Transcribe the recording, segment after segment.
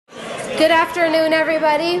Good afternoon,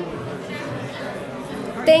 everybody.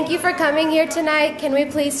 Thank you for coming here tonight. Can we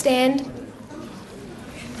please stand?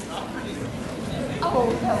 Oh,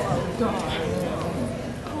 hello, darling.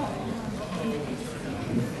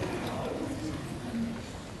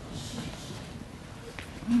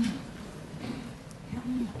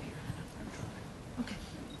 Okay.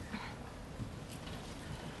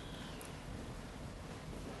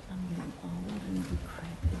 I'm getting old and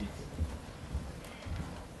decrepit.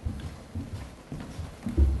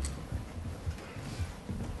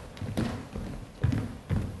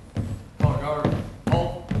 Color guard,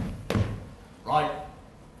 hold, right,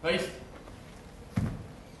 face.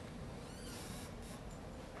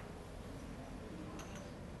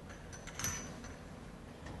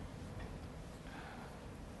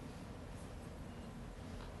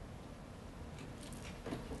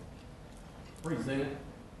 Precinct,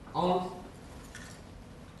 on,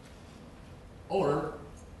 order,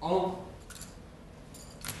 on,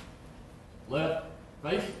 left,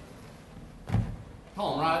 face,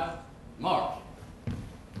 column right, march.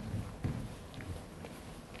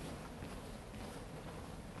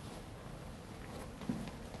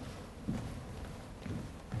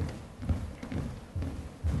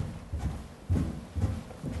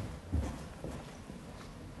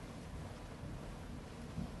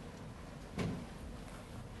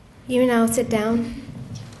 You now sit down.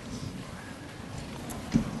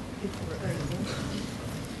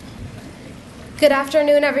 Good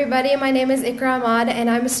afternoon, everybody. My name is Ikra Ahmad, and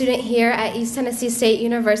I'm a student here at East Tennessee State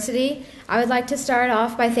University. I would like to start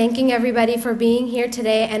off by thanking everybody for being here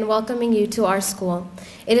today and welcoming you to our school.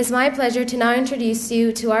 It is my pleasure to now introduce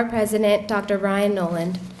you to our president, Dr. Brian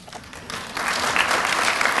Noland.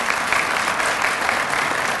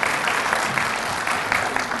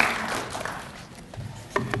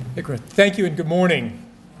 Ikra, thank you and good morning.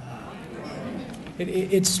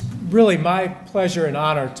 It's really my pleasure and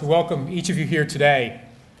honor to welcome each of you here today.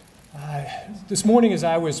 This morning, as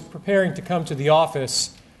I was preparing to come to the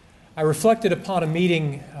office, I reflected upon a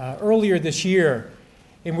meeting earlier this year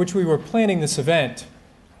in which we were planning this event,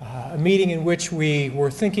 a meeting in which we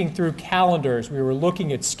were thinking through calendars, we were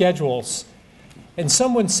looking at schedules, and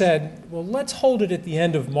someone said, well, let's hold it at the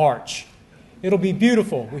end of March. It'll be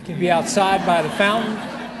beautiful. We can be outside by the fountain.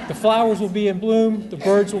 The flowers will be in bloom. The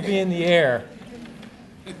birds will be in the air.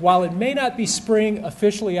 While it may not be spring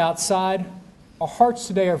officially outside, our hearts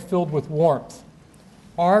today are filled with warmth.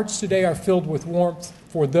 Our hearts today are filled with warmth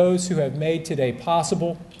for those who have made today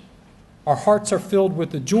possible. Our hearts are filled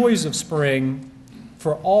with the joys of spring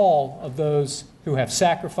for all of those who have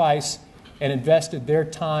sacrificed and invested their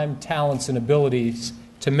time, talents, and abilities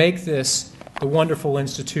to make this the wonderful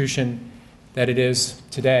institution that it is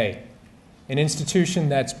today. An institution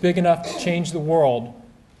that's big enough to change the world,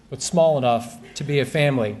 but small enough to be a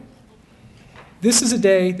family. This is a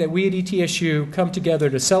day that we at ETSU come together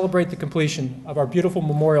to celebrate the completion of our beautiful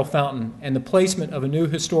memorial fountain and the placement of a new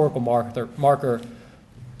historical marker,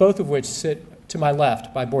 both of which sit to my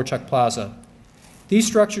left by Borchuk Plaza. These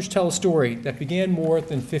structures tell a story that began more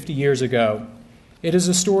than 50 years ago. It is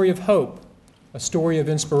a story of hope, a story of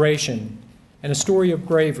inspiration, and a story of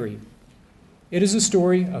bravery. It is a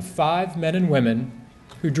story of 5 men and women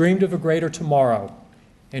who dreamed of a greater tomorrow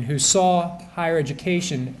and who saw higher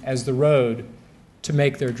education as the road to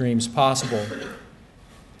make their dreams possible.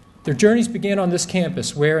 Their journeys began on this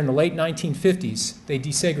campus where in the late 1950s they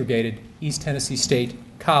desegregated East Tennessee State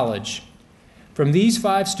College. From these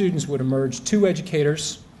 5 students would emerge 2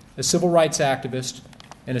 educators, a civil rights activist,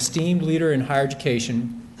 an esteemed leader in higher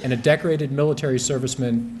education, and a decorated military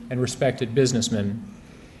serviceman and respected businessman.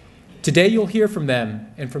 Today you'll hear from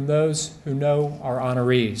them and from those who know our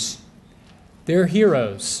honorees. They're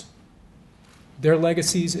heroes. Their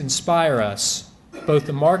legacies inspire us. Both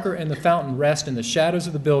the marker and the fountain rest in the shadows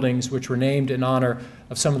of the buildings which were named in honor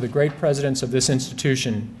of some of the great presidents of this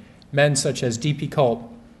institution, men such as D.P.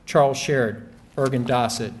 Culp, Charles Sherrod, Ergen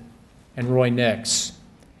Dossett, and Roy Nix.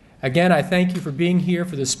 Again, I thank you for being here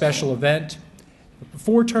for this special event. But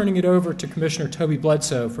before turning it over to Commissioner Toby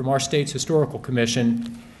Bledsoe from our state's Historical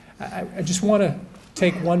Commission, I just want to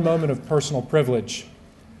take one moment of personal privilege.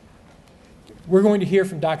 We're going to hear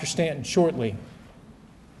from Dr. Stanton shortly,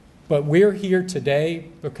 but we're here today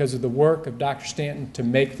because of the work of Dr. Stanton to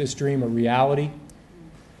make this dream a reality.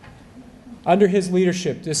 Under his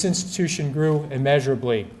leadership, this institution grew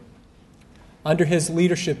immeasurably. Under his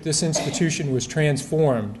leadership, this institution was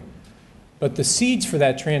transformed, but the seeds for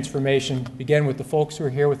that transformation began with the folks who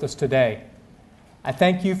are here with us today. I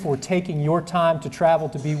thank you for taking your time to travel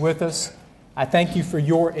to be with us. I thank you for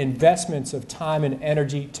your investments of time and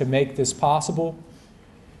energy to make this possible.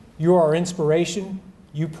 You are our inspiration.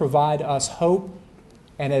 You provide us hope.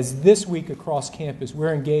 And as this week across campus,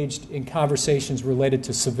 we're engaged in conversations related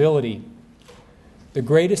to civility. The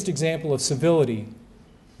greatest example of civility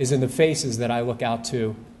is in the faces that I look out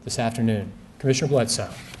to this afternoon. Commissioner Bledsoe.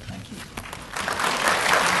 Thank you.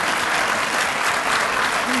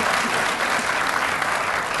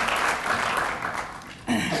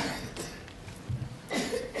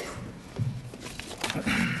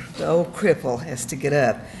 The old cripple has to get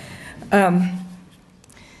up.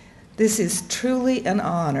 This is truly an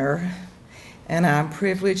honor, and I'm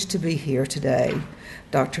privileged to be here today.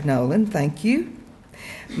 Dr. Nolan, thank you.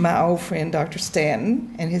 My old friend, Dr.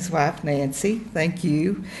 Stanton, and his wife, Nancy, thank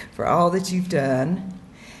you for all that you've done.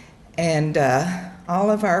 And all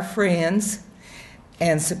of our friends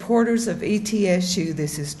and supporters of ETSU,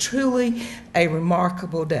 this is truly a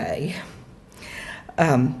remarkable day.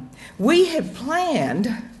 We have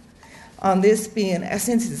planned on this being,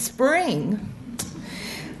 since it's spring,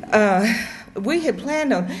 we had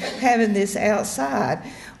planned on having this outside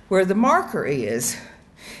where the marker is.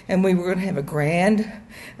 And we were going to have a grand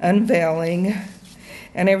unveiling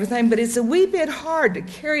and everything, but it's a wee bit hard to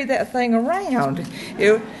carry that thing around.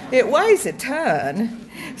 It weighs a ton.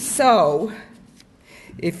 So,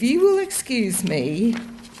 if you will excuse me,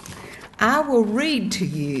 I will read to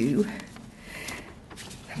you.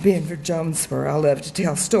 Being from Jonesboro, I love to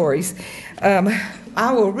tell stories.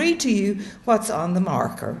 I will read to you what's on the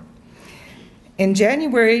marker. In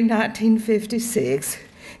January 1956,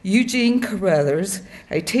 Eugene Carruthers,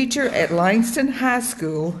 a teacher at Langston High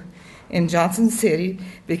School in Johnson City,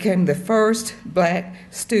 became the first black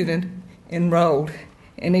student enrolled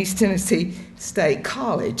in East Tennessee State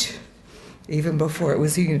College, even before it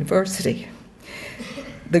was a university,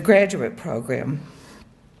 the graduate program.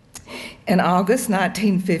 In August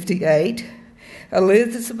 1958,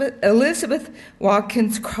 Elizabeth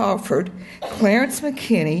Watkins Crawford, Clarence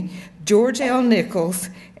McKinney, George L. Nichols,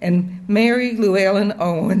 and Mary Llewellyn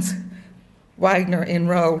Owens Wagner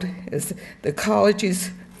enrolled as the college's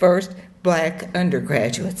first black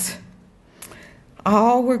undergraduates.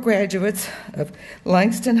 All were graduates of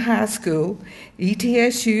Langston High School.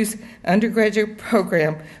 ETSU's undergraduate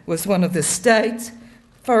program was one of the state's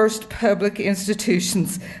first public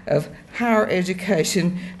institutions of higher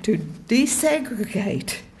education to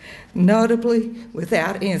desegregate, notably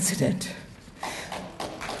without incident.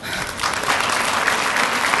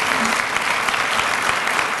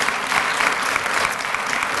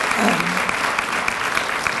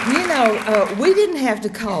 We didn't have to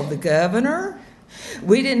call the governor.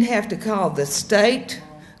 We didn't have to call the state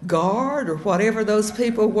guard or whatever those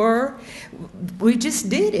people were. We just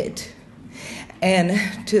did it. And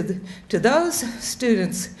to those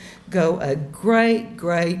students go a great,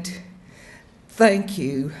 great thank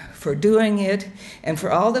you for doing it, and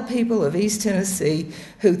for all the people of East Tennessee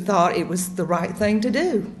who thought it was the right thing to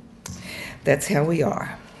do. That's how we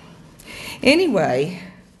are. Anyway,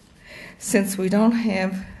 since we don't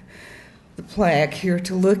have the plaque here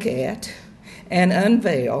to look at and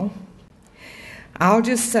unveil, I'll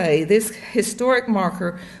just say this historic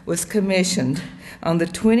marker was commissioned on the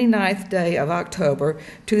 29th day of October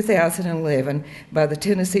 2011 by the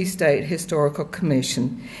Tennessee State Historical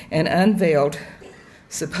Commission and unveiled,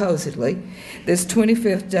 supposedly, this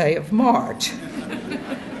 25th day of March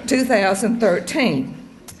 2013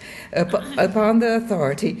 upon the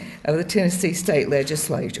authority of the Tennessee State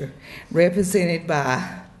Legislature, represented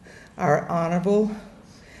by our honorable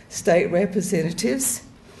state representatives.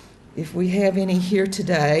 If we have any here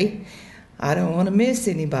today, I don't want to miss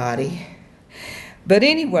anybody. But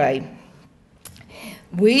anyway,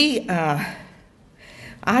 I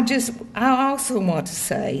also want to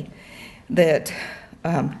say that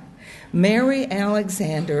Mary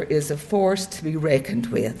Alexander is a force to be reckoned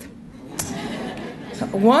with.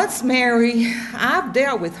 Once Mary, I've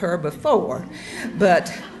dealt with her before,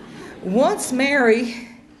 but once Mary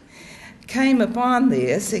came upon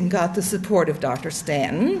this and got the support of Dr.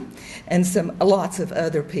 Stanton and lots of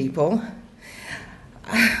other people,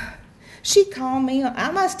 she called me. I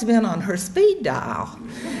must have been on her speed dial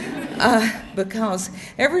because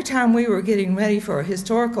every time we were getting ready for a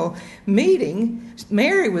historical meeting,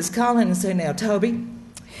 Mary was calling and saying, "Now, Toby,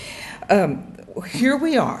 here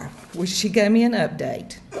we are." She gave me an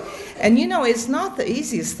update. And you know, it's not the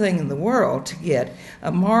easiest thing in the world to get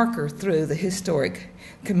a marker through the Historic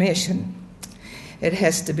Commission. It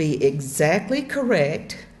has to be exactly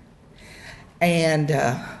correct, and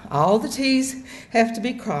all the T's have to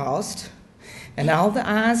be crossed, and all the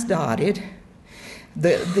I's dotted.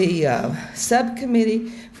 The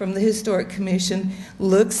subcommittee from the Historic Commission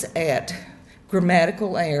looks at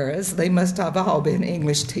grammatical errors. They must have all been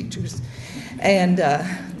English teachers. And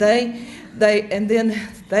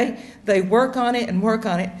they work on it and work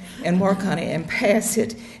on it and work on it and pass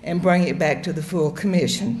it and bring it back to the full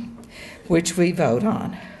commission, which we vote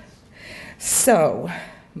on. So,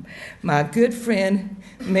 my good friend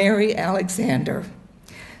Mary Alexander,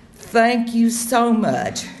 thank you so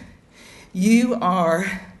much. You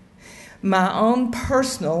are my own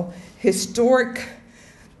personal historic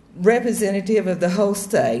representative of the whole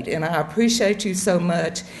state, and I appreciate you so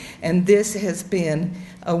much. And this has been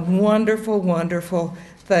a wonderful, wonderful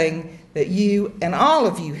thing that you and all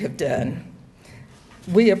of you have done.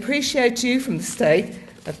 We appreciate you from the state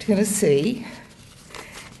of Tennessee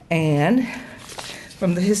and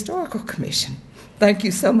from the Historical Commission. Thank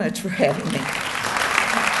you so much for having me.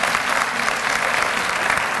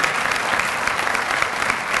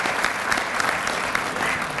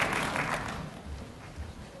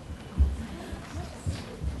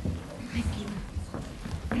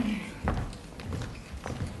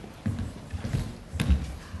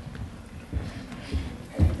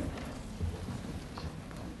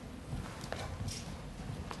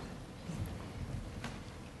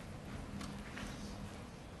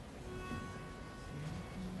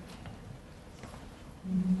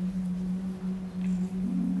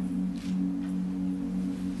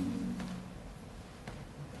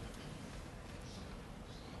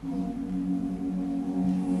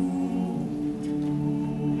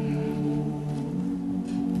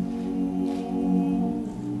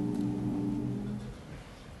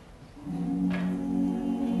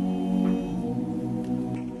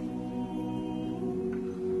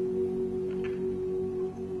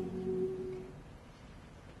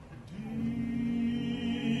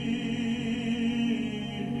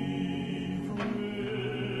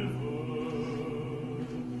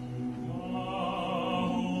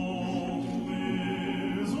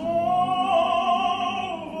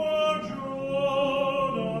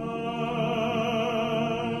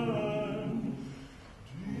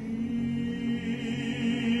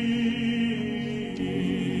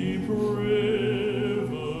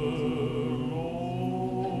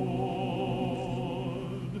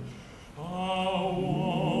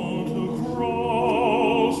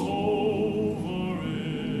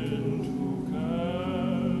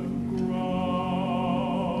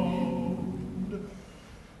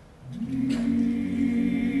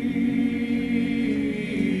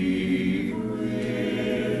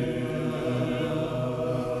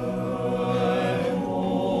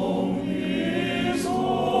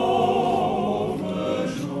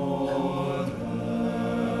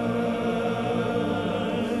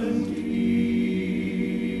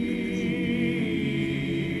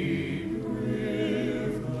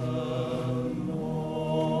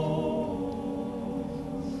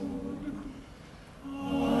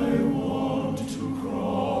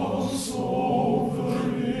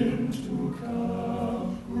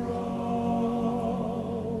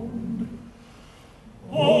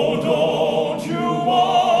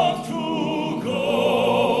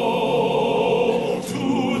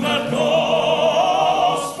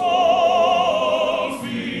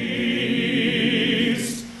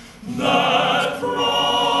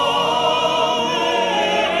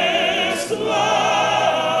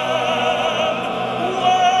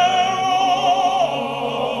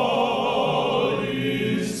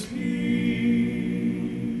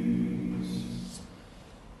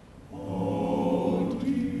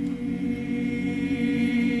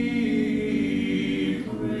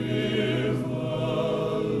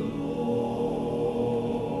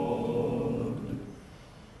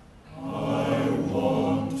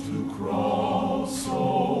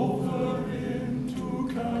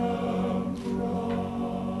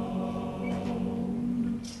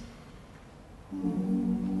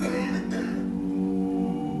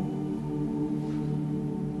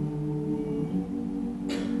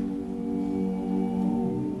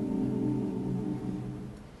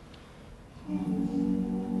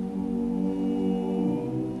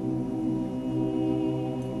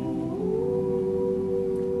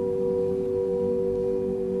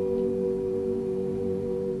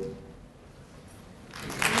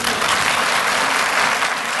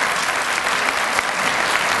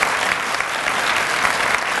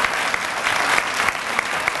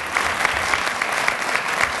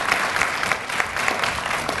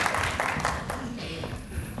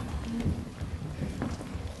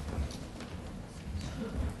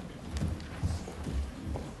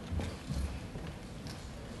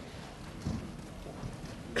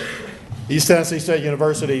 East Tennessee State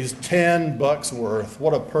University's 10 Bucks Worth.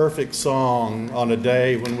 What a perfect song on a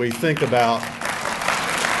day when we think about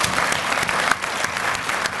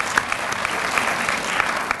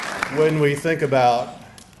when we think about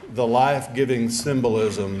the life-giving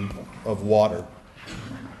symbolism of water.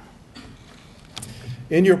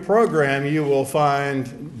 In your program, you will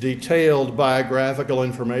find detailed biographical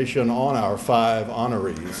information on our 5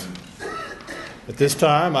 honorees. At this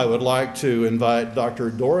time, I would like to invite Dr.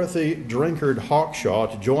 Dorothy Drinkard Hawkshaw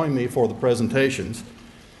to join me for the presentations.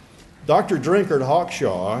 Dr. Drinkard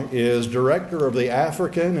Hawkshaw is Director of the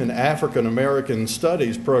African and African American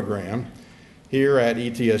Studies program here at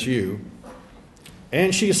ETSU,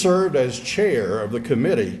 and she served as chair of the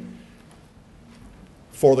committee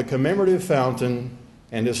for the commemorative fountain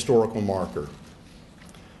and historical marker.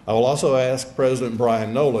 I will also ask President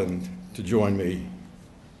Brian Noland to join me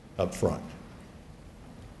up front.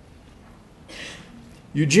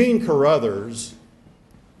 Eugene Carruthers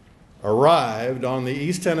arrived on the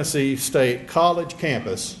East Tennessee State College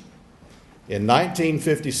campus in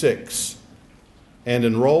 1956 and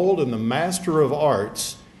enrolled in the Master of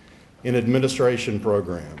Arts in Administration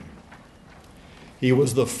program. He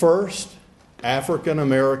was the first African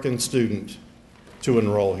American student to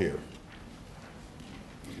enroll here.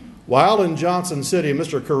 While in Johnson City,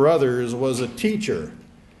 Mr. Carruthers was a teacher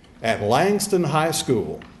at Langston High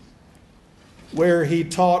School, where he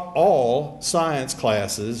taught all science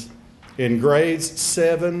classes in grades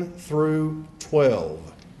 7 through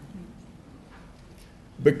 12.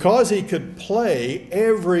 Because he could play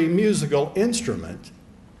every musical instrument,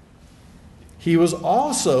 he was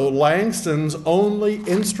also Langston's only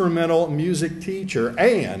instrumental music teacher,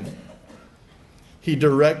 and he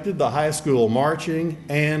directed the high school marching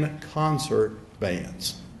and concert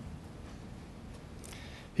bands.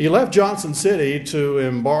 He left Johnson City to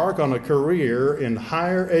embark on a career in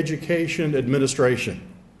higher education administration,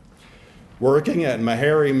 working at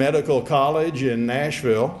Meharry Medical College in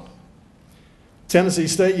Nashville, Tennessee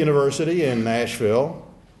State University in Nashville,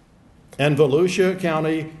 and Volusia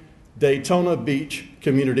County Daytona Beach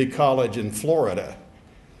Community College in Florida.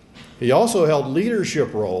 He also held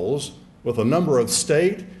leadership roles with a number of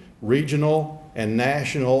state, regional, and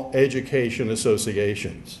national education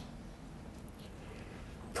associations.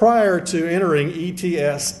 Prior to entering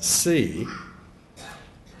ETSC,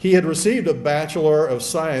 he had received a Bachelor of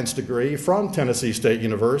Science degree from Tennessee State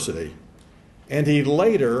University, and he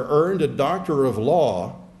later earned a Doctor of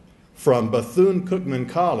Law from Bethune-Cookman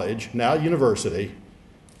College, now University,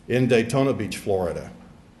 in Daytona Beach, Florida.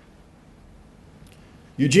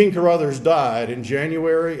 Eugene Carruthers died in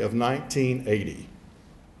January of 1980.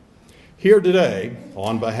 Here today,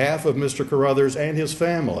 on behalf of Mr. Carruthers and his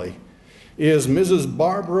family, is Mrs.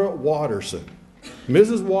 Barbara Watterson.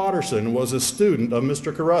 Mrs. Watterson was a student of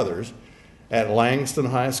Mr. Carruthers at Langston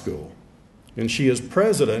High School, and she is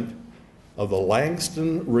president of the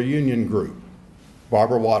Langston Reunion Group.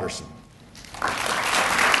 Barbara Watterson.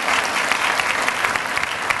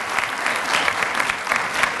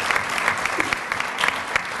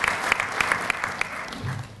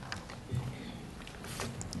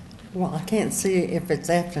 Well, I can't see if it's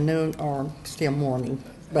afternoon or still morning,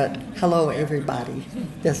 but hello, everybody.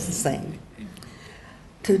 Just the same.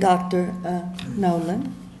 To Dr.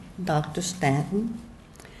 Noland, Dr. Stanton,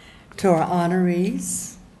 to our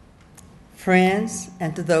honorees, friends,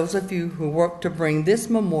 and to those of you who worked to bring this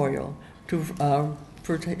memorial to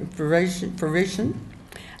fruition,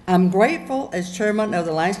 I'm grateful as chairman of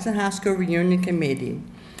the Langston High School Reunion Committee,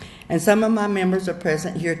 and some of my members are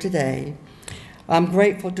present here today. I'm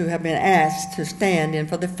grateful to have been asked to stand in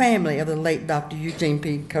for the family of the late Dr. Eugene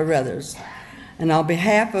P. Carruthers. And on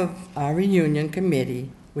behalf of our reunion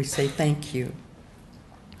committee, we say thank you.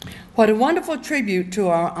 What a wonderful tribute to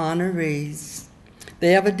our honorees. The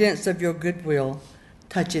evidence of your goodwill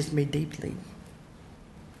touches me deeply.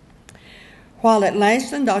 While at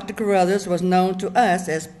Langston, Dr. Carruthers was known to us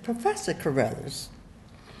as Professor Carruthers.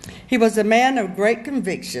 He was a man of great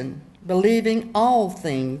conviction, believing all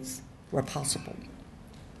things were possible.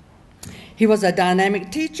 He was a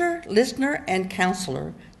dynamic teacher, listener, and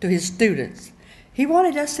counselor to his students. He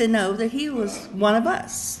wanted us to know that he was one of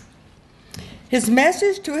us. His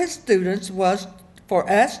message to his students was for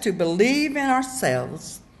us to believe in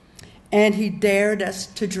ourselves, and he dared us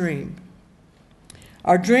to dream.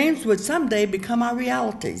 Our dreams would someday become our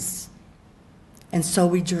realities, and so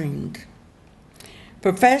we dreamed.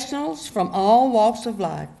 Professionals from all walks of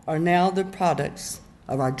life are now the products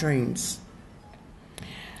of our dreams.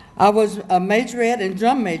 I was a majorette and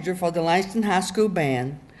drum major for the Langston High School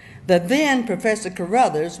Band. The then Professor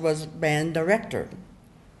Carruthers was band director.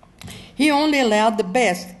 He only allowed the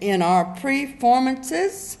best in our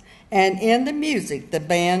performances and in the music the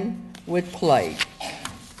band would play.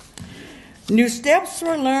 New steps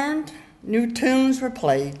were learned, new tunes were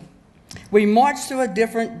played. We marched to a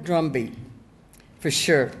different drumbeat, for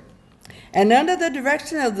sure. And under the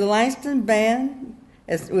direction of the Langston Band,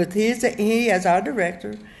 he as our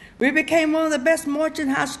director, we became one of the best marching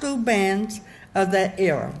high school bands of that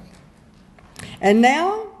era. And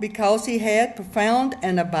now, because he had profound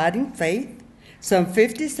and abiding faith some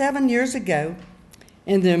 57 years ago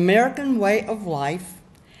in the American way of life,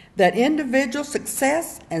 that individual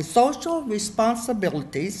success and social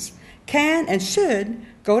responsibilities can and should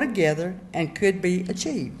go together and could be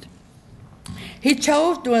achieved. He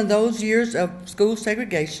chose during those years of school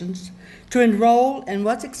segregations to enroll in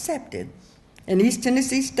what's accepted in East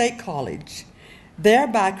Tennessee State College,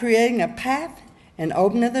 thereby creating a path and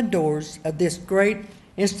opening the doors of this great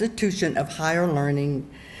institution of higher learning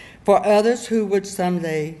for others who would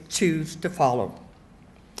someday choose to follow.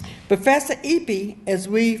 Professor Epi, as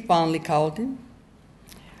we fondly called him,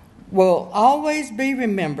 will always be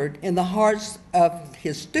remembered in the hearts of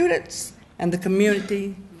his students and the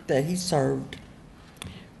community that he served.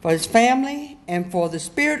 For his family and for the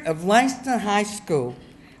spirit of Langston High School,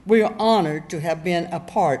 we are honored to have been a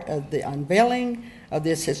part of the unveiling of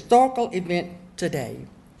this historical event today.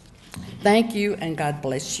 Thank you, and God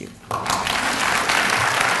bless you.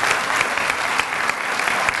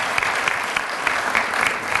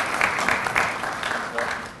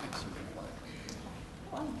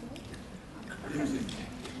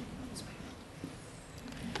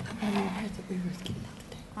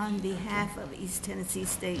 On behalf of East Tennessee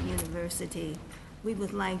State University, we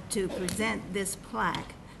would like to present this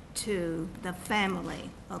plaque to the family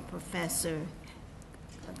of Professor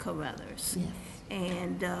Carruthers. Yes.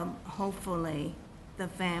 And hopefully the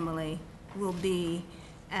family will be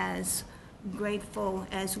as grateful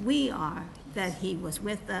as we are that he was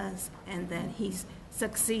with us and that he's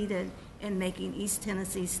succeeded in making East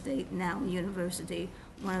Tennessee State now University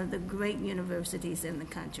one of the great universities in the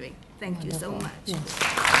country. Thank you so much. Yes.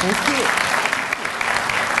 Thank you.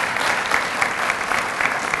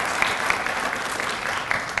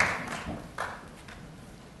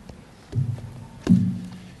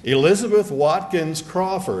 Elizabeth Watkins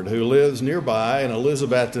Crawford, who lives nearby in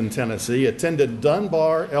Elizabethton, Tennessee, attended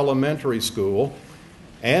Dunbar Elementary School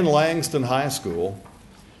and Langston High School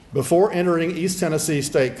before entering East Tennessee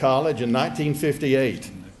State College in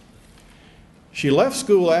 1958. She left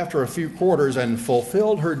school after a few quarters and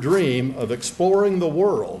fulfilled her dream of exploring the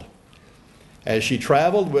world as she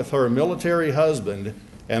traveled with her military husband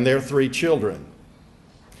and their 3 children.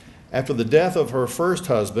 After the death of her first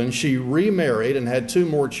husband, she remarried and had 2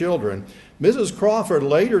 more children. Mrs. Crawford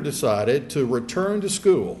later decided to return to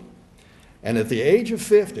school, and at the age of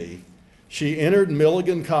 50, she entered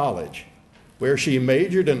Milligan College, where she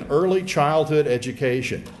majored in early childhood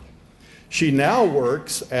education. She now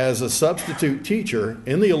works as a substitute teacher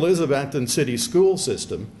in the Elizabethton City School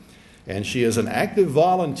System, and she is an active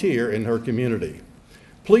volunteer in her community.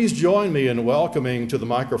 Please join me in welcoming to the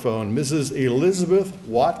microphone Mrs. Elizabeth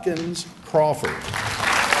Watkins Crawford.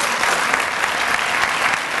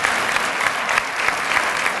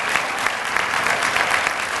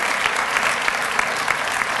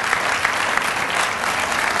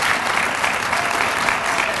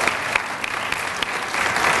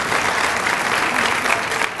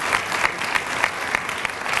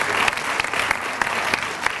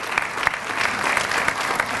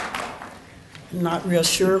 Not real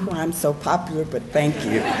sure why I'm so popular, but thank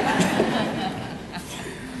you.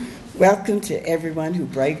 Welcome to everyone who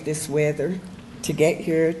braved this weather to get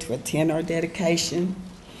here to attend our dedication.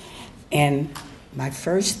 And my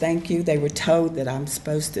first thank you, they were told that I'm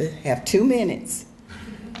supposed to have 2 minutes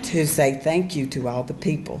to say thank you to all the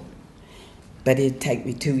people. But it'd take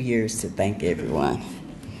me 2 years to thank everyone.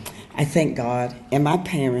 I thank God and my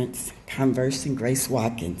parents, Converse and Grace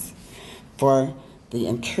Watkins, for the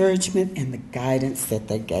encouragement and the guidance that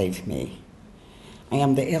they gave me. I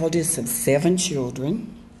am the eldest of 7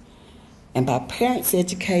 children, and my parents'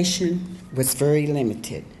 education was very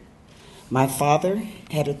limited. My father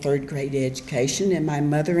had a 3rd grade education and my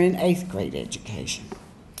mother an 8th grade education.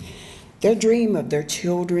 Their dream of their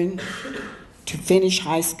children to finish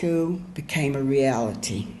high school became a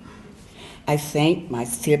reality. I thank my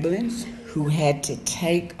siblings who had to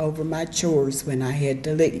take over my chores when I had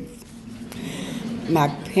to leave. My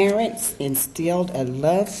parents instilled a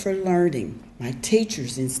love for learning. My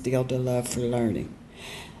teachers instilled a love for learning.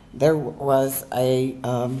 There was a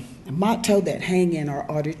motto that hung in our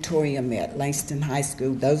auditorium at Langston High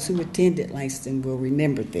School. Those who attended Langston will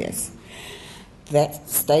remember this. That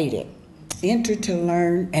stated, "Enter to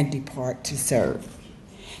learn and depart to serve."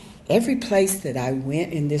 Every place that I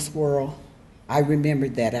went in this world, I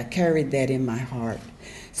remembered that. I carried that in my heart.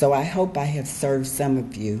 So I hope I have served some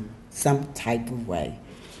of you some type of way.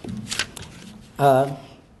 I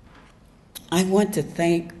want to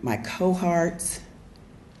thank my cohorts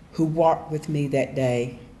who walked with me that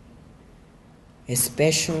day,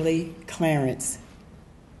 especially Clarence.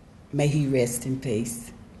 May he rest in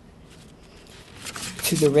peace.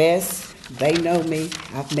 To the rest, they know me.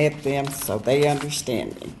 I've met them, so they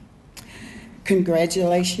understand me.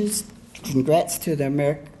 Congratulations. Congrats to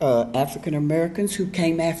the African Americans who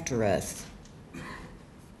came after us.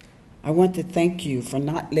 I want to thank you for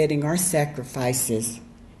not letting our sacrifices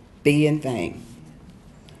be in vain.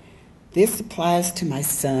 This applies to my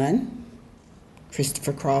son,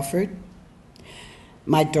 Christopher Crawford,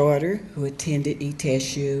 my daughter who attended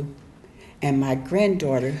ETSU, and my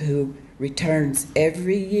granddaughter who returns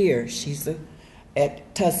every year. She's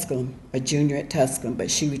at Tusculum, a junior at Tusculum, but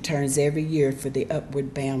she returns every year for the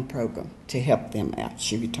Upward Bound program to help them out.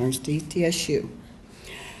 She returns to ETSU.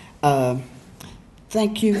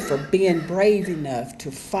 Thank you for being brave enough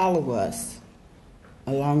to follow us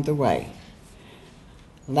along the way.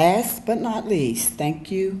 Last but not least, thank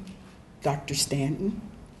you, Dr. Stanton,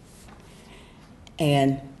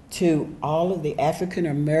 and to all of the African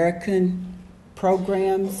American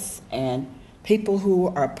programs and people who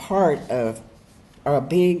are part of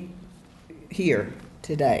being here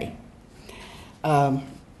today. And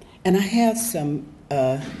I have some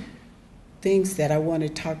things that I want to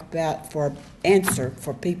talk about for answer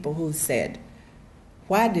for people who said,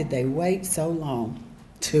 why did they wait so long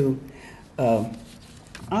to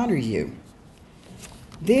honor you?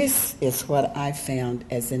 This is what I found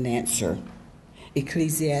as an answer.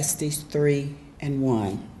 Ecclesiastes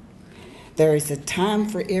 3:1. There is a time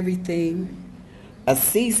for everything, a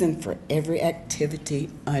season for every activity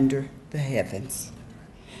under the heavens.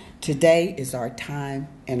 Today is our time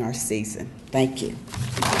and our season. Thank you.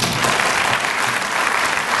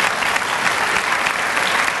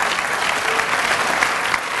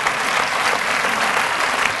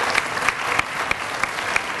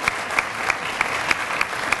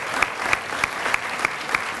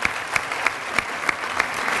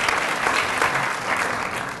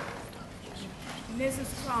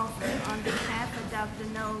 Mrs. Crawford, on behalf of Dr.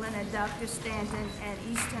 Nolan and Dr. Stanton at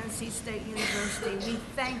East Tennessee State University, we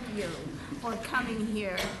thank you for coming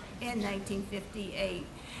here in 1958.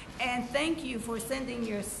 And thank you for sending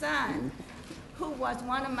your son, who was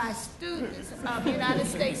one of my students of United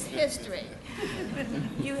States history.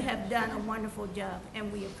 You have done a wonderful job,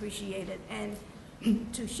 and we appreciate it. And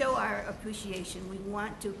to show our appreciation, we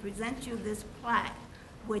want to present you this plaque,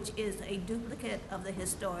 which is a duplicate of the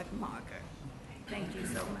historic marker. Thank you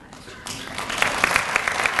so much.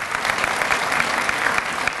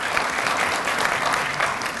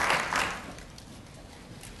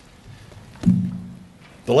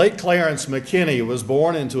 The late Clarence McKinney was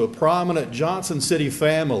born into a prominent Johnson City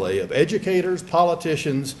family of educators,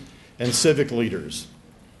 politicians, and civic leaders.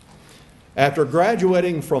 After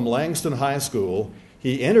graduating from Langston High School,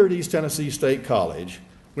 he entered East Tennessee State College,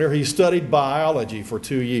 where he studied biology for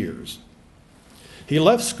 2 years. He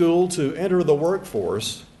left school to enter the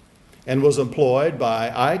workforce and was employed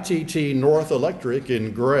by ITT North Electric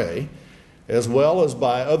in Gray, as well as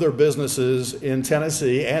by other businesses in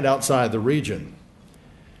Tennessee and outside the region.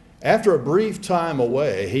 After a brief time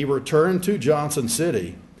away, he returned to Johnson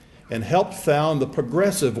City and helped found the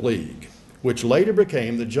Progressive League, which later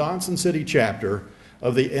became the Johnson City chapter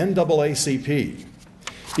of the NAACP.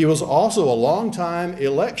 He was also a longtime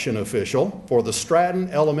election official for the Stratton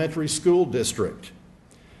Elementary School District.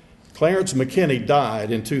 Clarence McKinney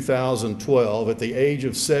died in 2012 at the age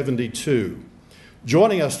of 72.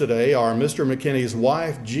 Joining us today are Mr. McKinney's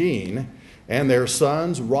wife, Jean, and their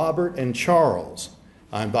sons, Robert and Charles.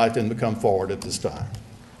 I invite them to come forward at this time.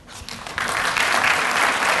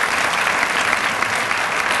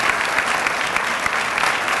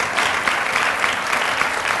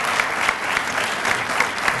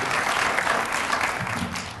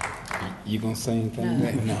 You gonna say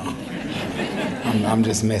anything? No. I'm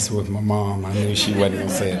just messing with my mom. I knew she wasn't gonna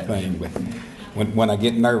say a thing, but when I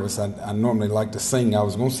get nervous, I normally like to sing. I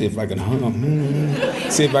was gonna see if I can hum,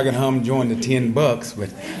 join the $10, but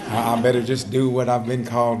I better just do what I've been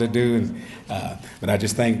called to do. But I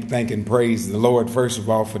just thank and praise the Lord, first of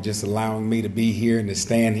all, for just allowing me to be here and to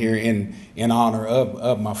stand here in honor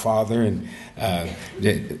of my father, and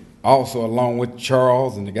also along with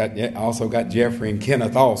Charles, and also got Jeffrey and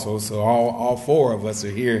Kenneth also. So all four of us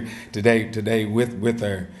are here today with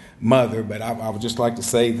our mother. But I would just like to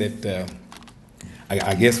say that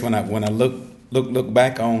I guess when I look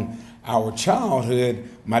back on our childhood,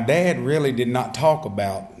 my dad really did not talk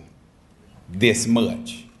about this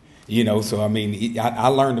much, So I mean, I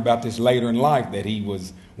learned about this later in life, that he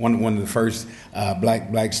was one of the first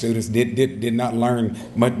black students. Did not learn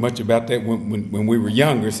much about that when we were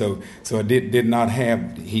younger. So I did not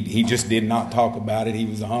have. He just did not talk about it. He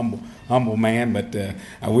was a humble man. But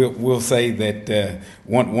I will say that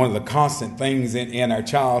one of the constant things in our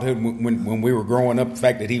childhood when we were growing up, the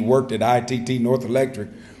fact that he worked at ITT North Electric.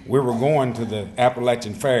 We were going to the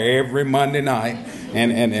Appalachian Fair every Monday night,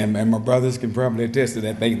 and my brothers can probably attest to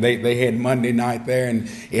that. They had Monday night there, and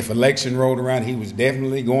if election rolled around, he was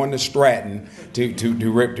definitely going to Stratton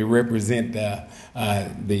to represent to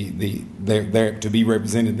be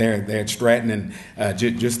represented there at Stratton. And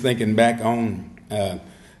just thinking back on,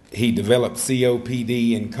 he developed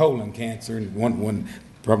COPD and colon cancer, and one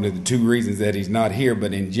probably the two reasons that he's not here.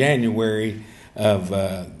 But in January of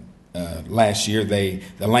last year, the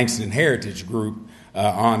Langston Heritage Group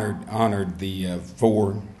honored the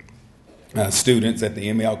 4 students at the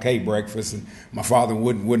MLK breakfast, and my father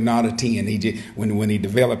would not attend. When he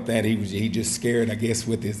developed that, he just scared, I guess,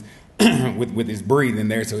 with his with his breathing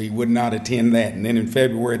there, so he would not attend that. And then in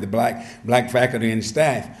February, the black faculty and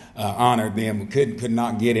staff honored them. Could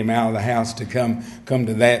not get him out of the house to come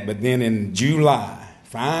to that. But then in July,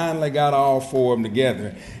 finally got all 4 of them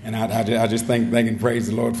together, and I just thank and praise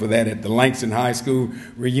the Lord for that. At the Langston High School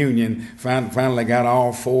reunion, finally got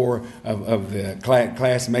all 4 of the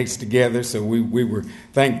classmates together, so we were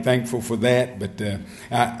thankful for that. But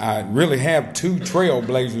I really have 2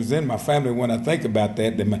 trailblazers in my family when I think about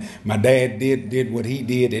that. My dad did what he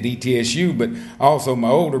did at ETSU, but also my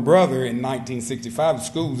older brother in 1965, the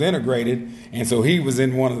school's integrated, and so he was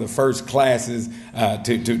in one of the first classes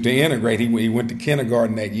to integrate. He went to kindergarten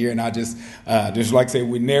that year, and I just like I say,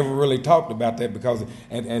 we never really talked about that because,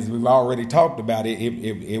 as we've already talked about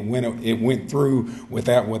it went through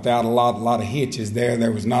without a lot of hitches there.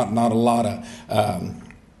 There was not a lot of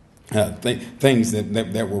things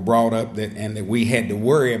that were brought up and that we had to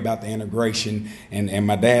worry about the integration, and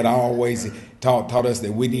my dad always taught us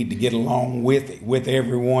that we need to get along with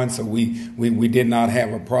everyone, so we did not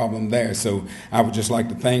have a problem there. So I would just like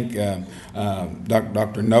to thank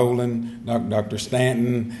Dr. Nolan, Dr.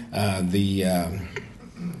 Stanton, the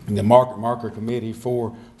marker committee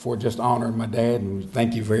for just honoring my dad, and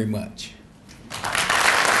thank you very much.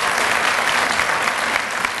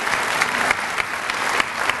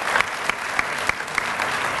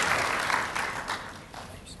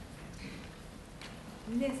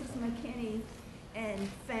 Mrs. McKinney and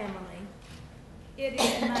family, it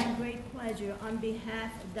is my great pleasure on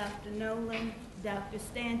behalf of Dr. Nolan, Dr.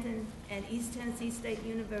 Stanton, and East Tennessee State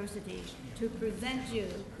University to present you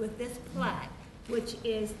with this plaque, which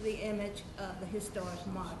is the image of the historic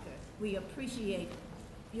marker. We appreciate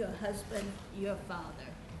your husband, your father.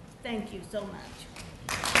 Thank you so much.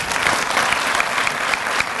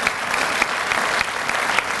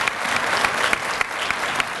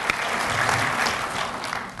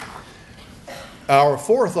 Our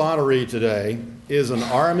 4th honoree today is an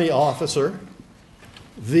Army officer,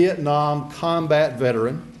 Vietnam combat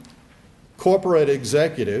veteran, corporate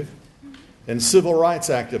executive, and civil rights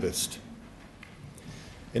activist.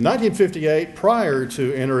 In 1958, prior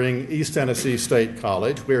to entering East Tennessee State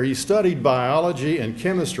College, where he studied biology and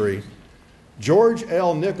chemistry, George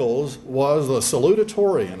L. Nichols was the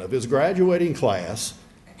salutatorian of his graduating class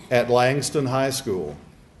at Langston High School.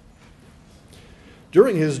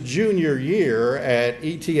 During his junior year at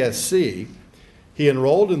ETSC, he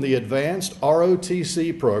enrolled in the advanced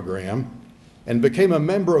ROTC program and became a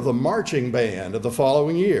member of the marching band of the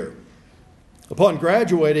following year. Upon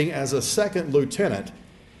graduating as a 2nd lieutenant,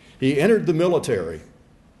 he entered the military.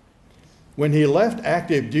 When he left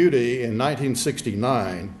active duty in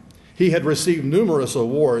 1969, he had received numerous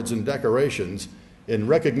awards and decorations in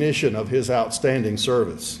recognition of his outstanding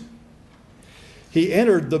service. He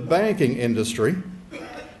entered the banking industry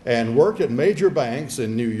and worked at major banks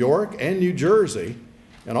in New York and New Jersey,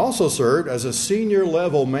 and also served as a senior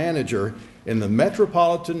level manager in the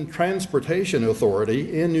Metropolitan Transportation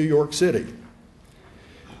Authority in New York City.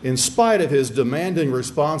 In spite of his demanding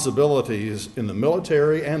responsibilities in the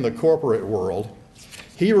military and the corporate world,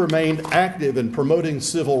 he remained active in promoting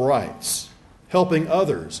civil rights, helping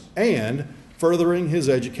others, and furthering his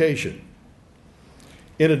education.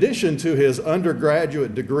 In addition to his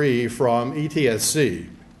undergraduate degree from ETSC,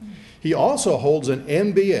 he also holds an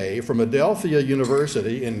MBA from Adelphia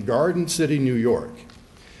University in Garden City, New York.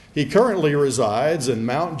 He currently resides in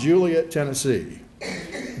Mount Juliet, Tennessee.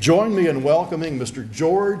 Join me in welcoming Mr.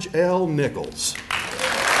 George L. Nichols.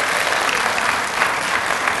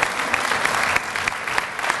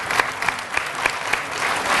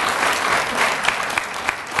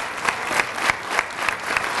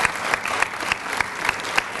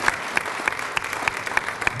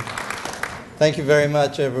 Thank you very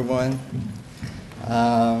much, everyone.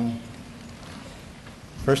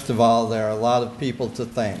 First of all, there are a lot of people to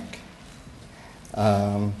thank.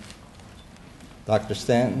 Dr.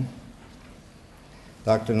 Stanton,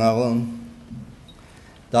 Dr. Nolan,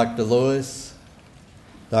 Dr. Lewis,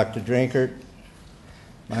 Dr. Drinkert,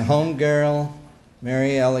 my home girl,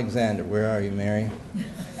 Mary Alexander. Where are you, Mary?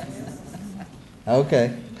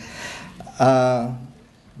 Okay.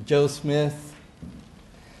 Joe Smith,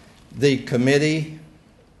 the committee,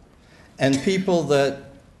 and people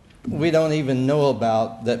that we don't even know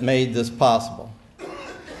about that made this possible.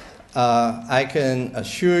 I can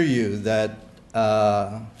assure you that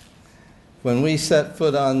when we set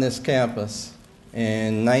foot on this campus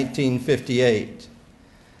in 1958,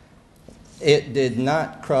 it did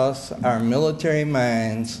not cross our military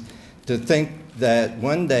minds to think that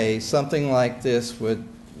one day something like this would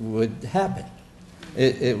happen.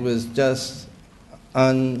 It was just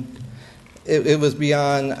it was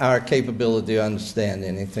beyond our capability to understand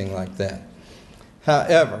anything like that.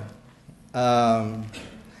 However,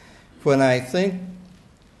 when I think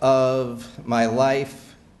of my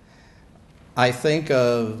life, I think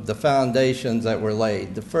of the foundations that were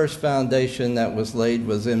laid. The first foundation that was laid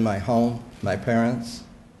was in my home, my parents.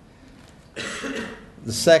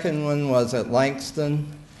 The second one was at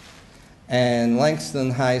Langston, and Langston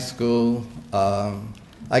High School.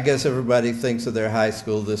 I guess everybody thinks of their high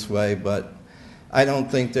school this way, but I don't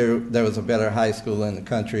think there was a better high school in the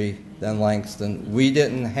country than Langston. We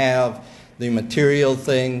didn't have the material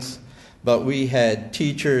things, but we had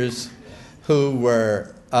teachers who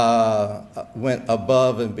went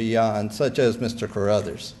above and beyond, such as Mr.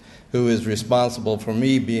 Carruthers, who is responsible for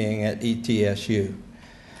me being at ETSU.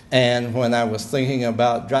 And when I was thinking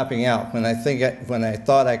about dropping out, when I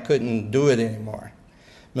thought I couldn't do it anymore,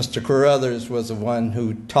 Mr. Carruthers was the one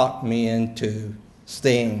who talked me into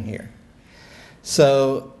staying here.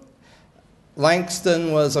 So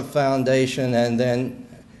Langston was a foundation, and then,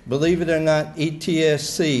 believe it or not,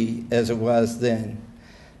 ETSC, as it was then,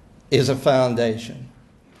 is a foundation.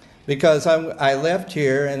 Because I left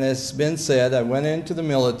here, and as has been said, I went into the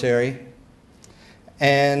military,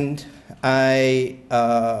 and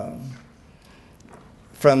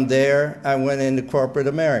from there, I went into corporate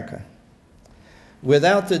America.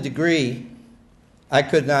 Without the degree, I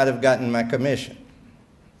could not have gotten my commission.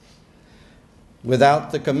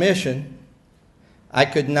 Without the commission, I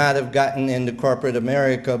could not have gotten into corporate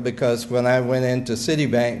America, because when I went into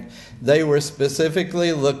Citibank, they were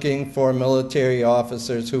specifically looking for military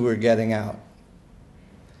officers who were getting out.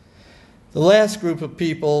 The last group of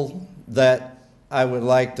people that I would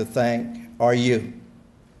like to thank are you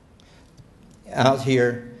out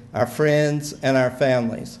here, our friends and our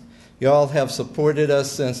families. You all have supported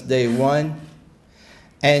us since day one,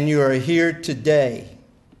 and you are here today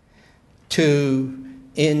to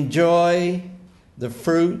enjoy the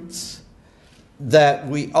fruits that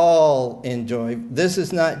we all enjoy. This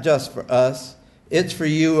is not just for us, it's for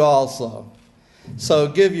you also. So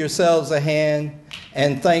give yourselves a hand,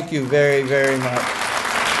 and thank you very, very much.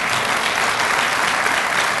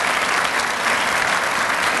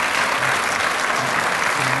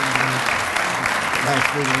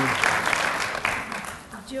 Nice meeting you.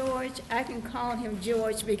 George, I can call him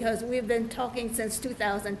George because we've been talking since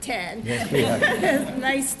 2010. Yes, we have. It's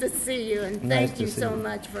nice to see you, and Nice thank to you see so you.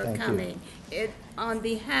 much for Thank you. coming. On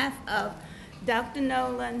behalf of Dr.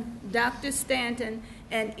 Nolan, Dr. Stanton,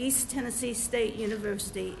 and East Tennessee State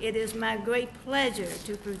University, it is my great pleasure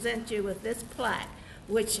to present you with this plaque,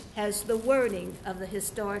 which has the wording of the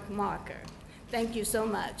historic marker. Thank you so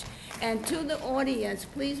much. And to the audience,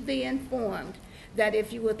 please be informed that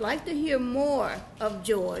if you would like to hear more of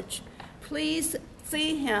George, please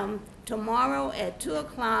see him tomorrow at 2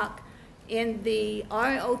 o'clock in the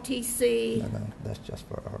ROTC. No, that's just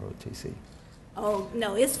for ROTC. Oh,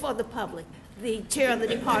 no, it's for the public. The chair of the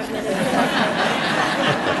department. The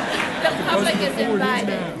public is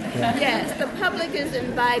invited. Yes, the public is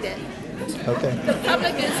invited. Okay. The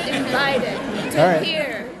public is invited to All right.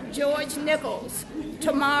 hear George Nichols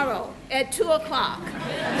tomorrow at 2 o'clock.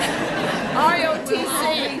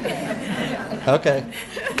 ROTC. Okay.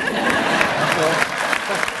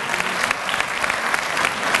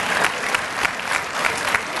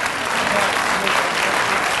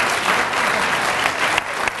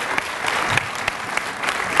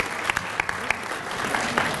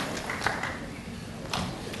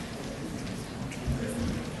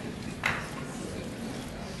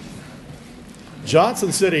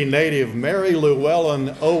 Johnson City native Mary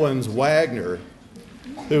Llewellyn Owens Wagner,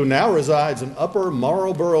 who now resides in Upper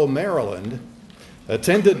Marlboro, Maryland,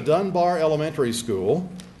 attended Dunbar Elementary School,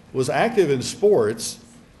 was active in sports,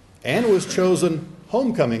 and was chosen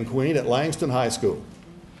homecoming queen at Langston High School.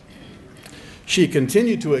 She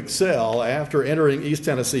continued to excel after entering East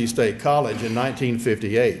Tennessee State College in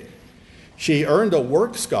 1958. She earned a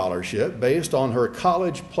work scholarship based on her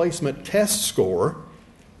college placement test score,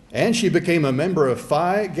 and she became a member of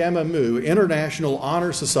Phi Gamma Mu International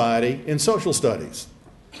Honor Society in Social Studies.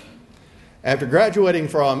 After graduating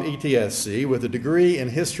from ETSC with a degree in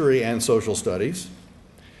History and Social Studies,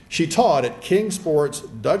 she taught at Kingsport's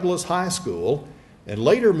Douglas High School and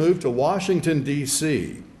later moved to Washington,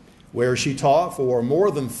 D.C., where she taught for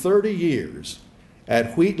more than 30 years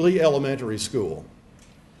at Wheatley Elementary School.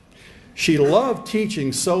 She loved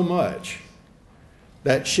teaching so much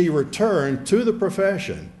that she returned to the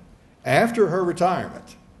profession after her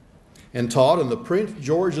retirement and taught in the Prince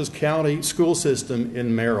George's County school system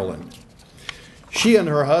in Maryland. She and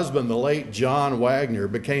her husband, the late John Wagner,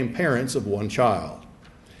 became parents of one child.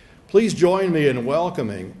 Please join me in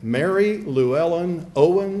welcoming Mary Llewellyn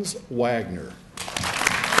Owens Wagner.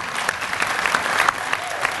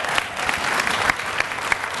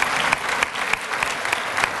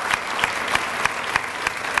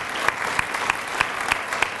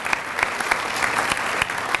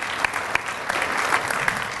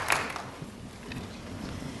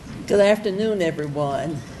 Good afternoon,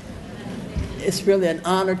 everyone. It's really an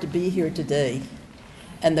honor to be here today.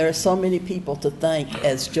 And there are so many people to thank,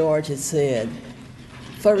 as George has said.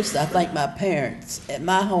 First, I thank my parents. At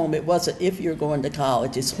my home, it wasn't if you're going to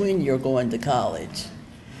college, it's when you're going to college.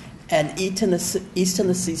 And East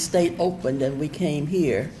Tennessee State opened and we came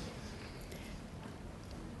here.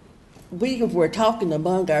 We were talking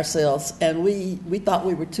among ourselves and we thought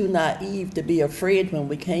we were too naive to be afraid when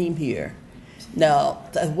we came here. Now,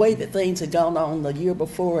 the way that things had gone on the year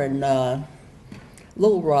before in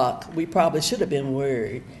Little Rock, we probably should have been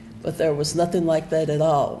worried, but there was nothing like that at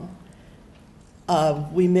all.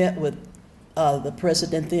 We met with the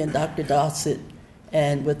president then, Dr. Dossett,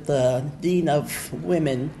 and with the Dean of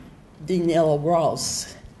Women, Dean Ella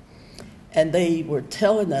Ross, and they were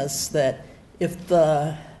telling us that if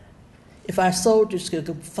our soldiers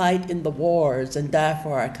could fight in the wars and die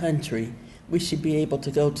for our country, we should be able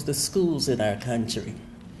to go to the schools in our country.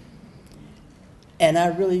 And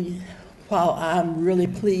while I'm really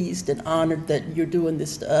pleased and honored that you're doing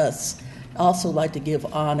this to us, I also like to give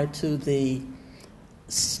honor to the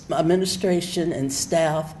administration and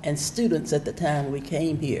staff and students at the time we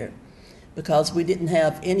came here, because we didn't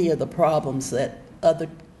have any of the problems that other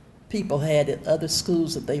people had at other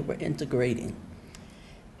schools that they were integrating.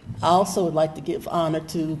 I also would like to give honor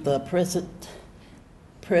to the President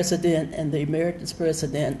and the Emeritus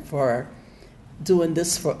President for doing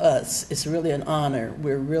this for us. It's really an honor.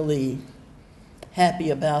 We're really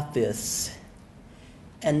happy about this.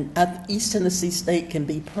 And East Tennessee State can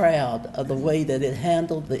be proud of the way that it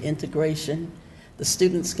handled the integration. The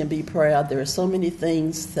students can be proud. There are so many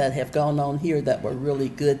things that have gone on here that were really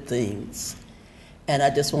good things. And I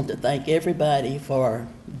just want to thank everybody for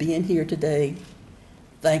being here today.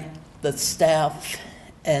 Thank the staff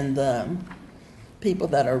and the people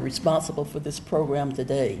that are responsible for this program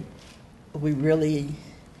today. We really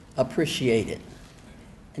appreciate it.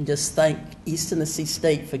 And just thank East Tennessee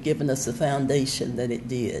State for giving us the foundation that it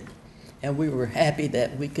did. And we were happy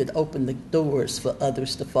that we could open the doors for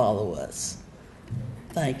others to follow us.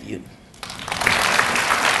 Thank you.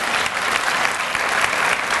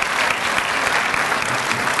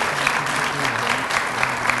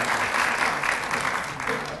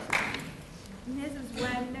 Mrs.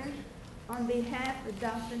 Wagner, on behalf of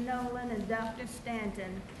Dr. Nolan and Dr.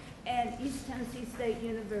 Stanton and East Tennessee State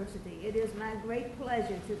University, it is my great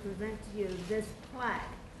pleasure to present to you this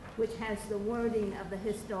plaque, which has the wording of the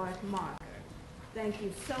historic marker. Thank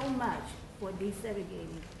you so much for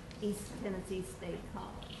desegregating East Tennessee State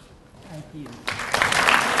College. Thank you.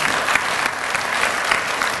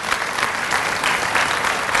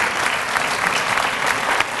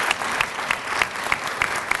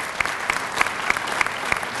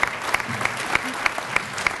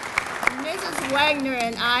 Wagner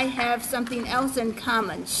and I have something else in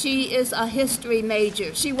common. She is a history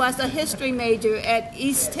major. She was a history major at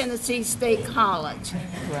East Tennessee State College.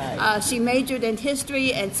 Right. She majored in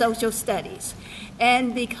history and social studies.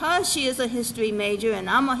 And because she is a history major, and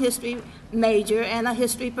I'm a history major and a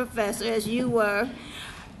history professor, as you were,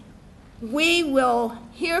 we will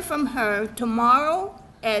hear from her tomorrow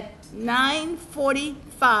at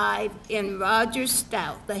 9:45 in Rogers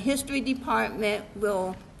Stout. The history department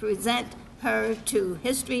will present her to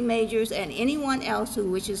history majors and anyone else who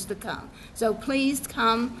wishes to come. So please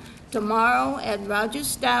come tomorrow at Rogers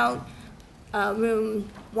Stout, room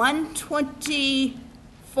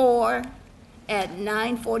 124, at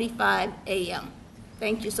 9:45 a.m.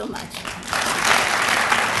 Thank you so much.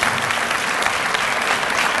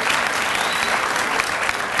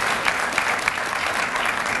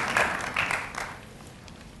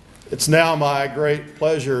 It's now my great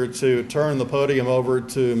pleasure to turn the podium over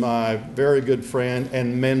to my very good friend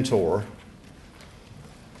and mentor,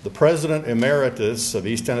 the President Emeritus of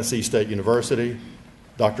East Tennessee State University,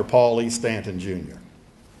 Dr. Paul E. Stanton, Jr.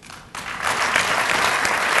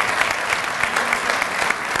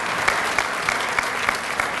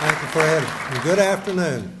 Thank you, Fred, and good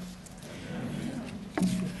afternoon.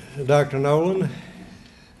 Dr. Nolan,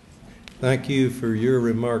 thank you for your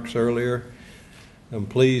remarks earlier. I'm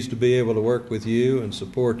pleased to be able to work with you and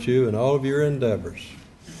support you in all of your endeavors.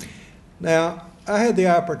 Now, I had the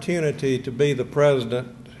opportunity to be the president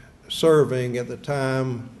serving at the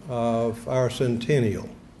time of our centennial.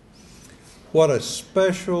 What a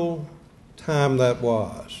special time that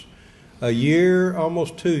was. A year,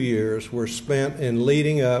 almost 2 years, were spent in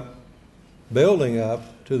leading up, building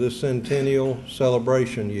up to the centennial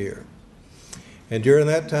celebration year. And during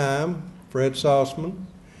that time, Fred Sossman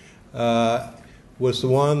was the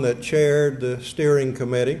one that chaired the steering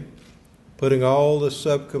committee, putting all the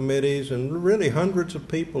subcommittees and really hundreds of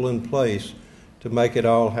people in place to make it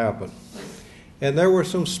all happen. And there were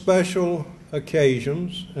some special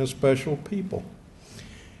occasions and special people.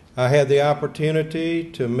 I had the opportunity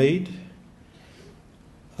to meet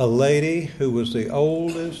a lady who was the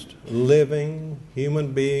oldest living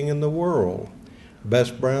human being in the world,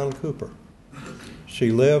 Bess Brown Cooper.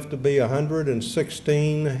 She lived to be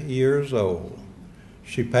 116 years old.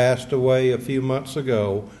 She passed away a few months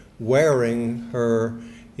ago wearing her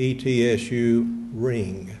ETSU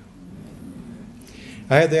ring.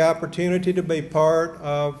 I had the opportunity to be part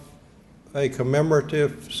of a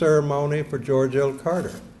commemorative ceremony for George L.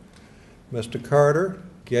 Carter. Mr. Carter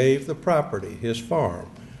gave the property, his farm,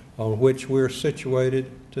 on which we're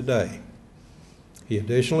situated today. He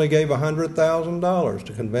additionally gave $100,000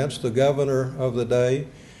 to convince the governor of the day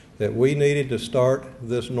that we needed to start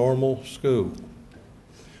this normal school.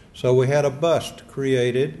 So we had a bust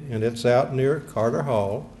created, and it's out near Carter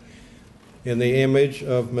Hall, in the image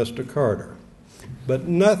of Mr. Carter. But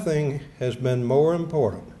nothing has been more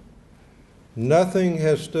important. Nothing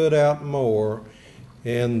has stood out more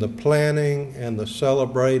in the planning and the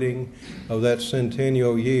celebrating of that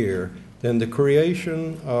centennial year than the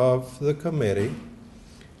creation of the committee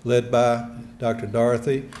led by Dr.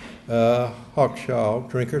 Dorothy Drinkard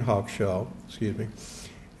Hawkshaw,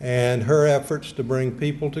 and her efforts to bring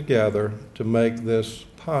people together to make this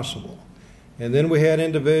possible. And then we had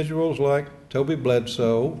individuals like Toby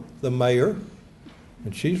Bledsoe, the mayor,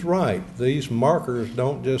 and she's right, these markers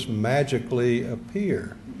don't just magically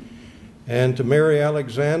appear. And to Mary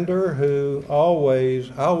Alexander, who I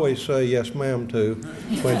always say yes ma'am to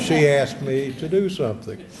when she asks me to do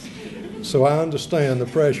something. So I understand the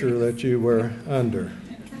pressure that you were under.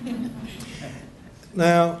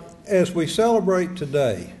 Now, as we celebrate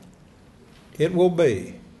today, it will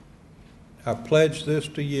be, I pledge this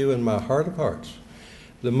to you in my heart of hearts,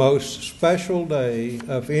 the most special day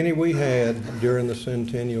of any we had during the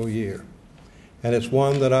centennial year. And it's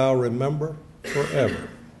one that I'll remember forever.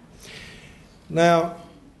 Now,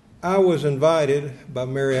 I was invited by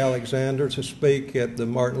Mary Alexander to speak at the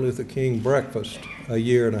Martin Luther King breakfast a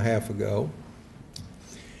year and a half ago.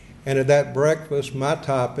 And at that breakfast, my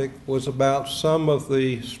topic was about some of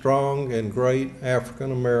the strong and great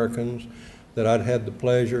African Americans that I'd had the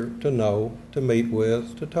pleasure to know, to meet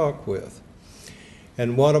with, to talk with.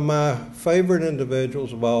 And one of my favorite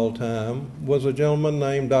individuals of all time was a gentleman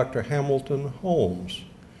named Dr. Hamilton Holmes.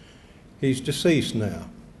 He's deceased now.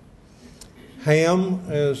 Ham,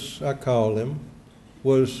 as I call him,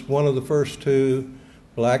 was one of the first two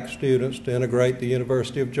black students to integrate the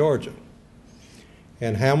University of Georgia.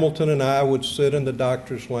 And Hamilton and I would sit in the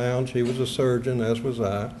doctor's lounge. He was a surgeon, as was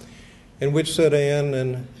I. And we'd sit in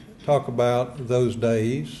and talk about those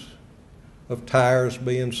days of tires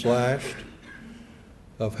being slashed,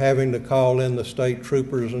 of having to call in the state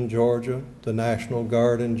troopers in Georgia, the National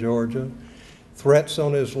Guard in Georgia, threats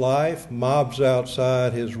on his life, mobs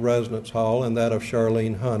outside his residence hall, and that of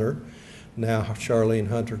Charlene Hunter, now Charlene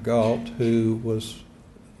Hunter Galt, who was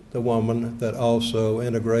the woman that also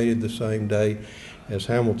integrated the same day as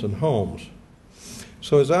Hamilton Holmes.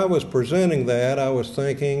 So as I was presenting that, I was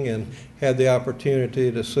thinking and had the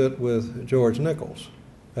opportunity to sit with George Nichols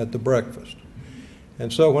at the breakfast.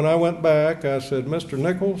 And so when I went back, I said, Mr.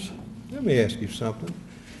 Nichols, let me ask you something.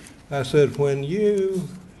 I said, when you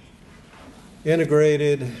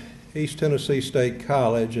integrated East Tennessee State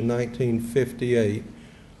College in 1958,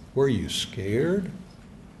 were you scared?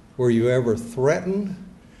 Were you ever threatened?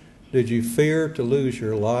 Did you fear to lose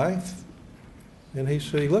your life? And he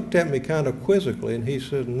looked at me kind of quizzically, and he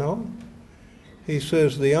said, no. He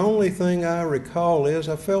says, the only thing I recall is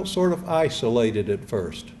I felt sort of isolated at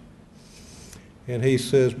first. And he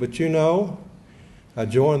says, but you know, I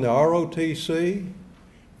joined the ROTC,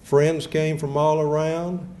 friends came from all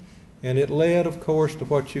around, and it led, of course, to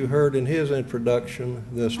what you heard in his introduction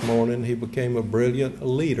this morning. He became a brilliant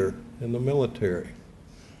leader in the military.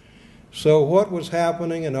 So what was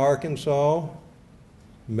happening in Arkansas,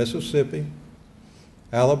 Mississippi,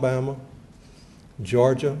 Alabama,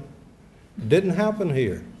 Georgia, didn't happen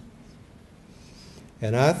here.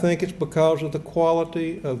 And I think it's because of the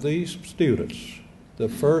quality of these students, the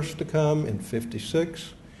first to come in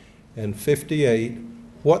 56 and 58,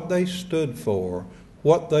 what they stood for,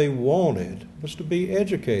 what they wanted was to be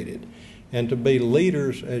educated and to be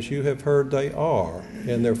leaders, as you have heard they are,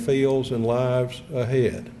 in their fields and lives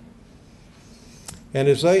ahead. And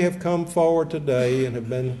as they have come forward today and have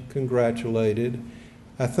been congratulated,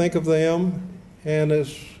 I think of them, and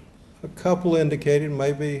as a couple indicated,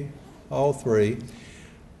 maybe all three,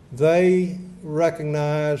 they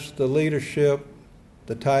recognize the leadership,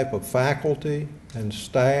 the type of faculty and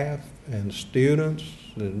staff and students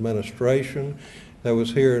and administration that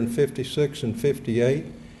was here in 56 and 58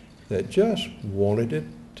 that just wanted it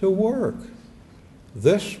to work.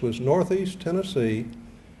 This was Northeast Tennessee,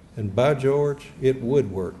 and by George, it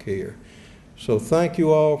would work here. So thank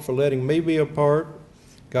you all for letting me be a part.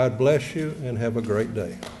 God bless you, and have a great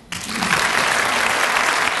day.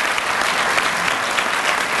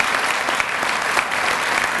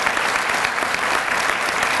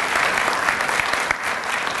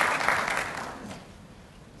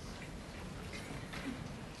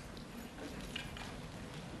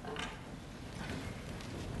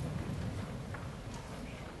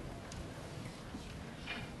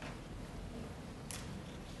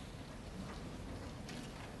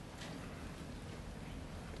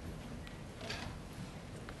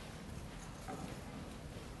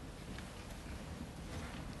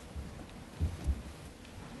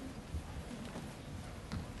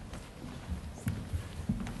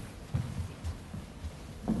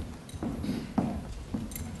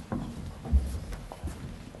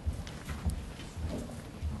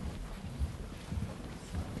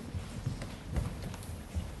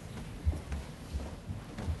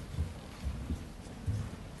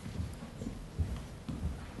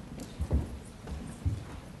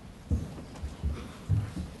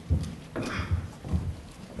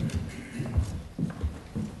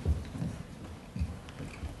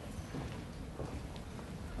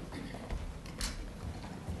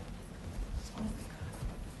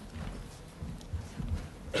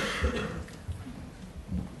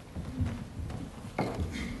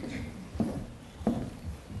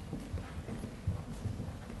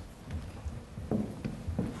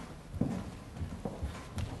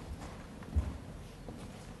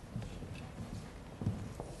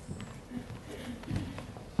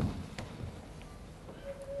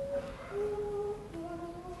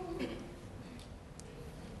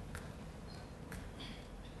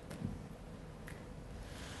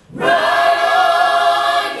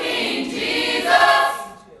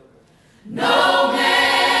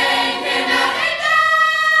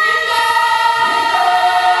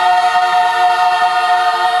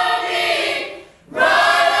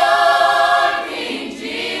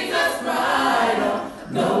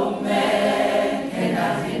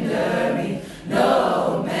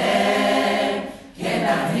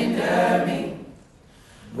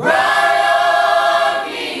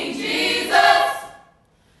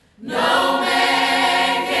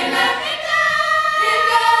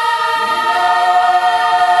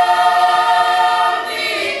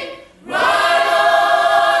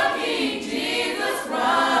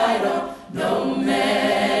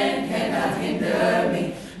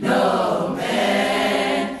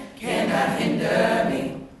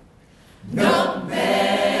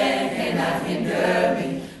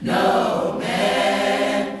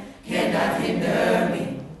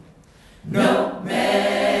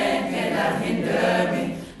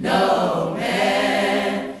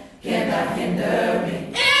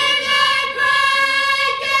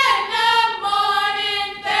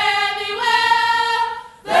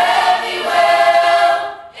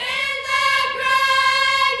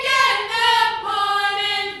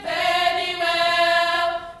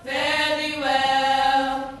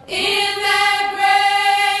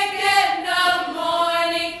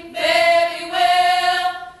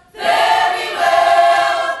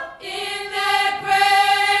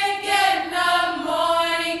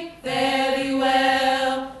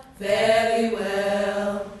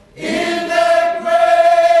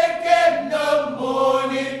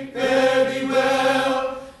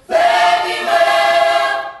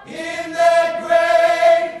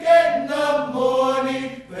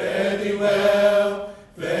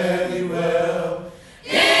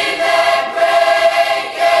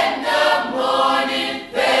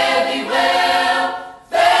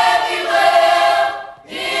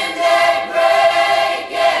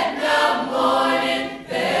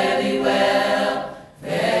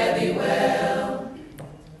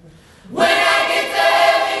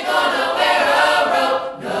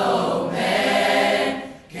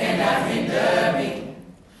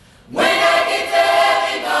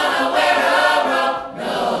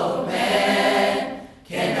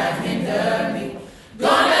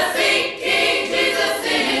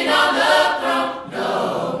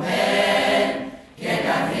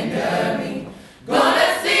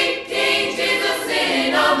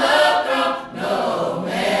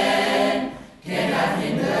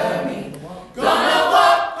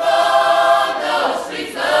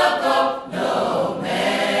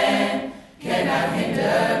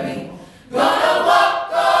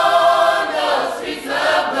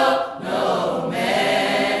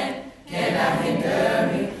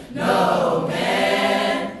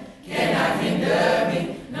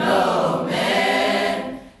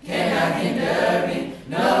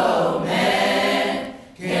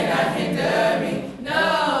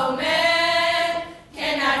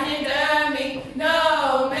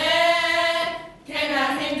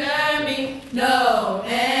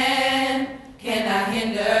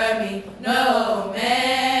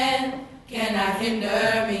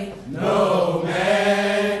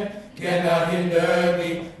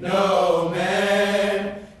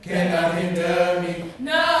 hinder me.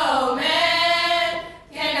 No man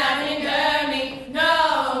cannot hinder me.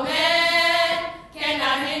 No man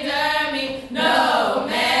cannot hinder me. No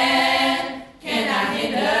man cannot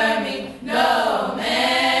hinder me. No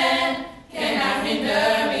man cannot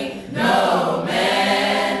hinder me. No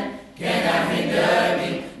man cannot hinder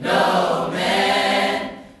me. No man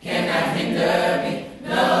cannot hinder me.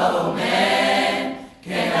 No man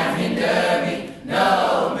cannot hinder me. No man cannot hinder me.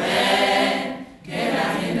 No man cannot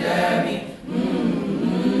hinder me.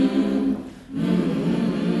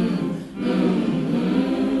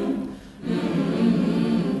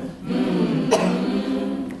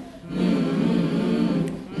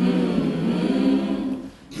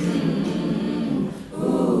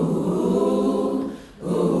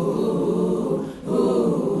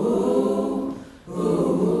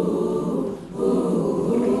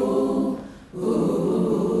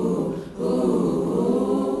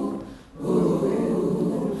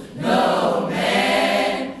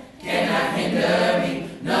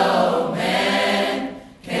 No man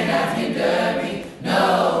cannot hinder me.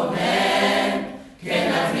 No man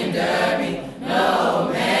cannot hinder me. No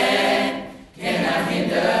man cannot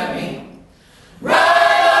hinder me.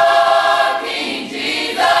 Right on, King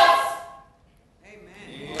Jesus.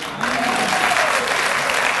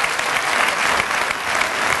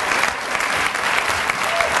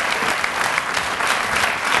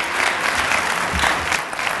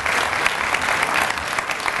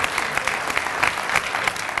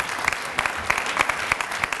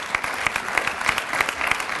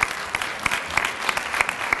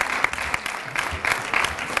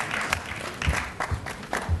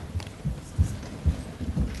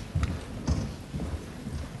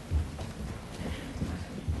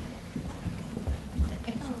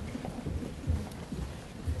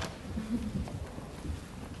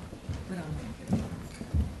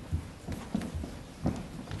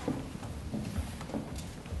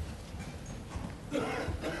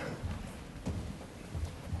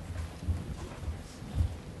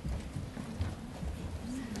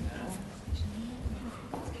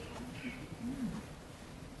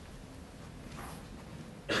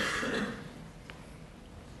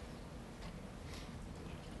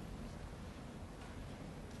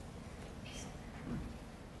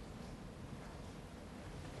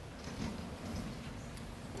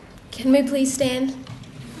 Can we please stand?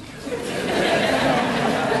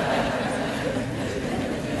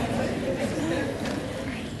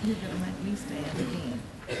 You're going to make me stand again.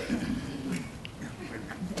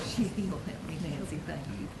 You'll help me, Nancy, thank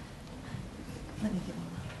you. Let me get one.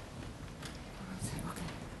 Okay.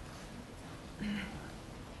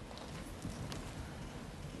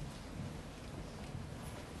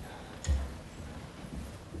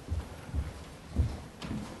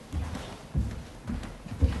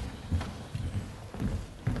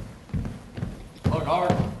 Color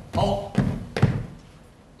guard, halt.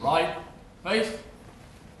 Right, face.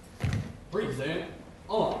 Present,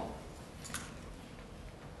 on.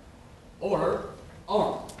 Order,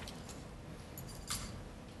 on.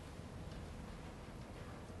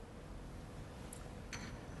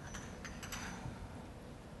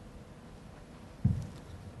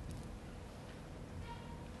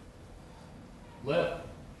 Left,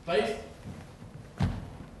 face.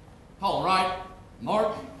 Column right,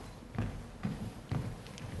 march.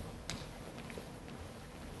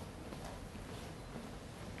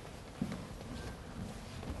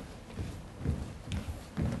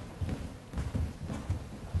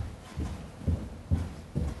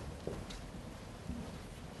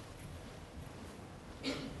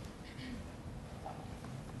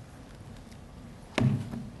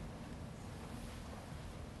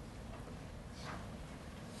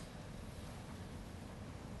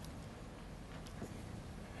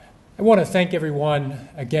 I want to thank everyone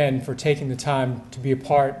again for taking the time to be a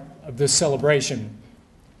part of this celebration.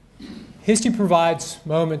 History provides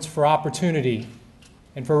moments for opportunity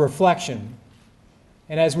and for reflection.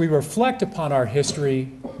 And as we reflect upon our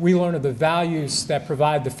history, we learn of the values that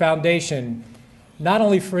provide the foundation not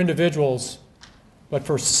only for individuals, but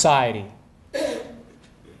for society.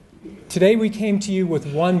 Today we came to you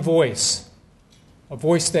with one voice, a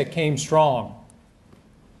voice that came strong.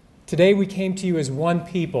 Today we came to you as one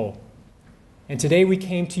people. And today we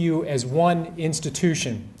came to you as one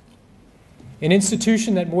institution. An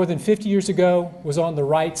institution that more than 50 years ago was on the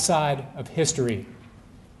right side of history.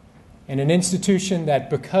 And an institution that,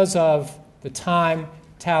 because of the time,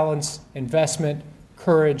 talents, investment,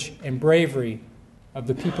 courage, and bravery of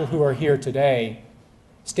the people who are here today,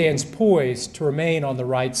 stands poised to remain on the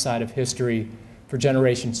right side of history for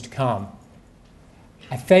generations to come.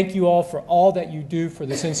 I thank you all for all that you do for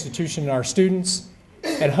this institution and our students,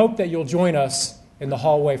 and hope that you'll join us in the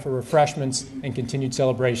hallway for refreshments and continued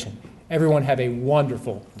celebration. Everyone have a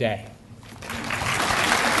wonderful day.